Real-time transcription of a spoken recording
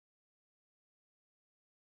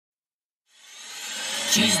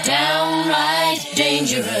She's downright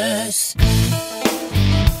dangerous.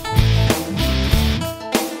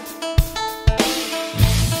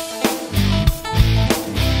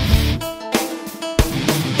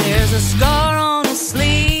 There's a scar on her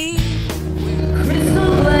sleeve with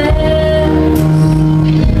crystal glass.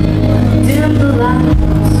 Dim the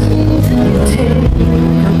lights, you take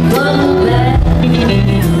a bubble bath. You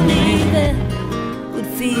knew that would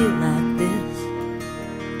feel like this,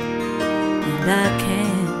 and I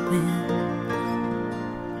can't win.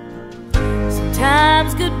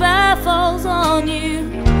 Sometimes goodbye falls on you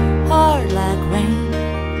hard like rain.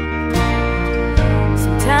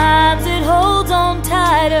 Sometimes it holds on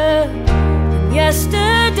tighter than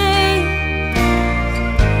yesterday.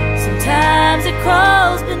 Sometimes it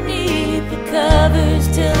crawls beneath the covers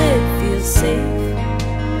till it feels safe.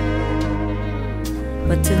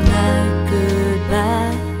 But tonight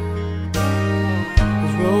goodbye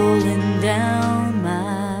is rolling down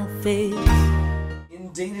my face.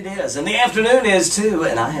 Indeed it is, and the afternoon is too,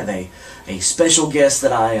 and I have a special guest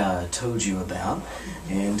that I told you about,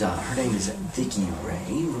 and her name is Vickie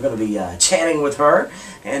Raye. We're going to be chatting with her,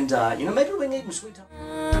 and you know, maybe we need some sweet time.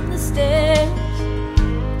 On the stairs,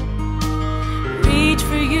 reach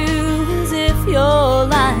for you as if you're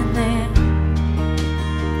lying there,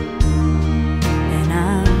 and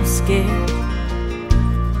I'm scared,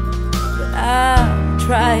 but I'm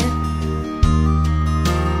trying.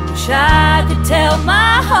 Wish I could tell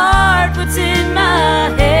my heart what's in my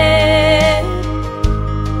head,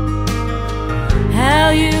 how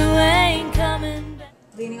you ain't coming back.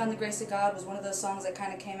 Leaning on the Grace of God was one of those songs that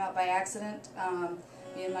kind of came out by accident.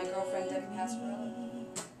 Me and my girlfriend Debbie Pasquarello.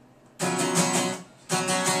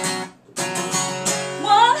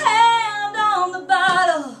 One hand on the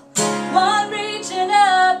bottle, one reaching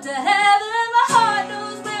up to heaven. My heart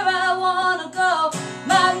knows where I wanna go,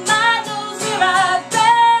 my mind knows where I've been.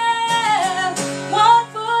 One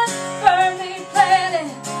foot firmly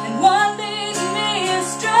planted, and one leading me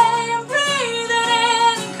astray. I'm breathing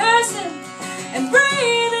in and cursing, and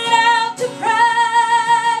breathing out to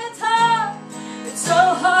pray. It's hard, it's so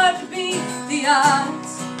hard to beat the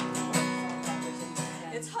odds.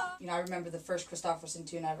 It's hard. You know, I remember the first Christopherson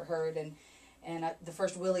tune I ever heard, and the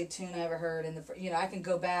first Willie tune I ever heard, and you know, I can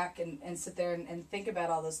go back and sit there and think about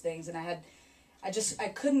all those things, and I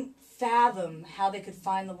couldn't fathom how they could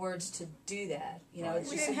find the words to do that. You know, it's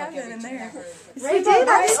just like every tune I heard. We did.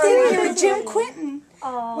 I was standing here with Jim Quinton,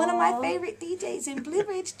 one of my favorite DJs in Blue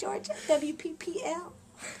Ridge, Georgia, WPPL.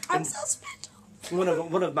 I'm so special.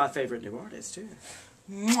 One of my favorite new artists too.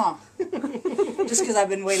 Mwah. Just because I've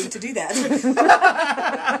been waiting to do that.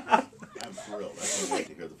 I'm thrilled. I can't wait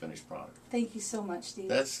to hear the finished product. Thank you so much, Steve.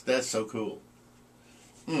 That's so cool.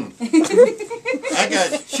 I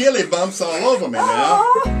got chili bumps all over me now.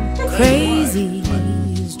 Crazy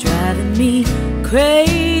is driving me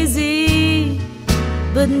crazy,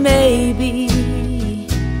 but maybe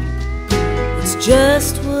it's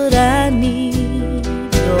just what I need.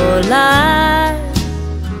 Your life,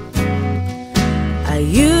 I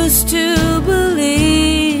used to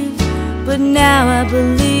believe, but now I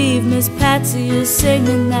believe Miss Patsy is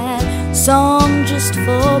singing that song just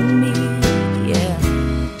for me. Yeah,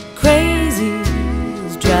 crazy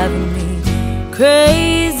is driving me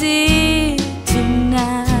crazy.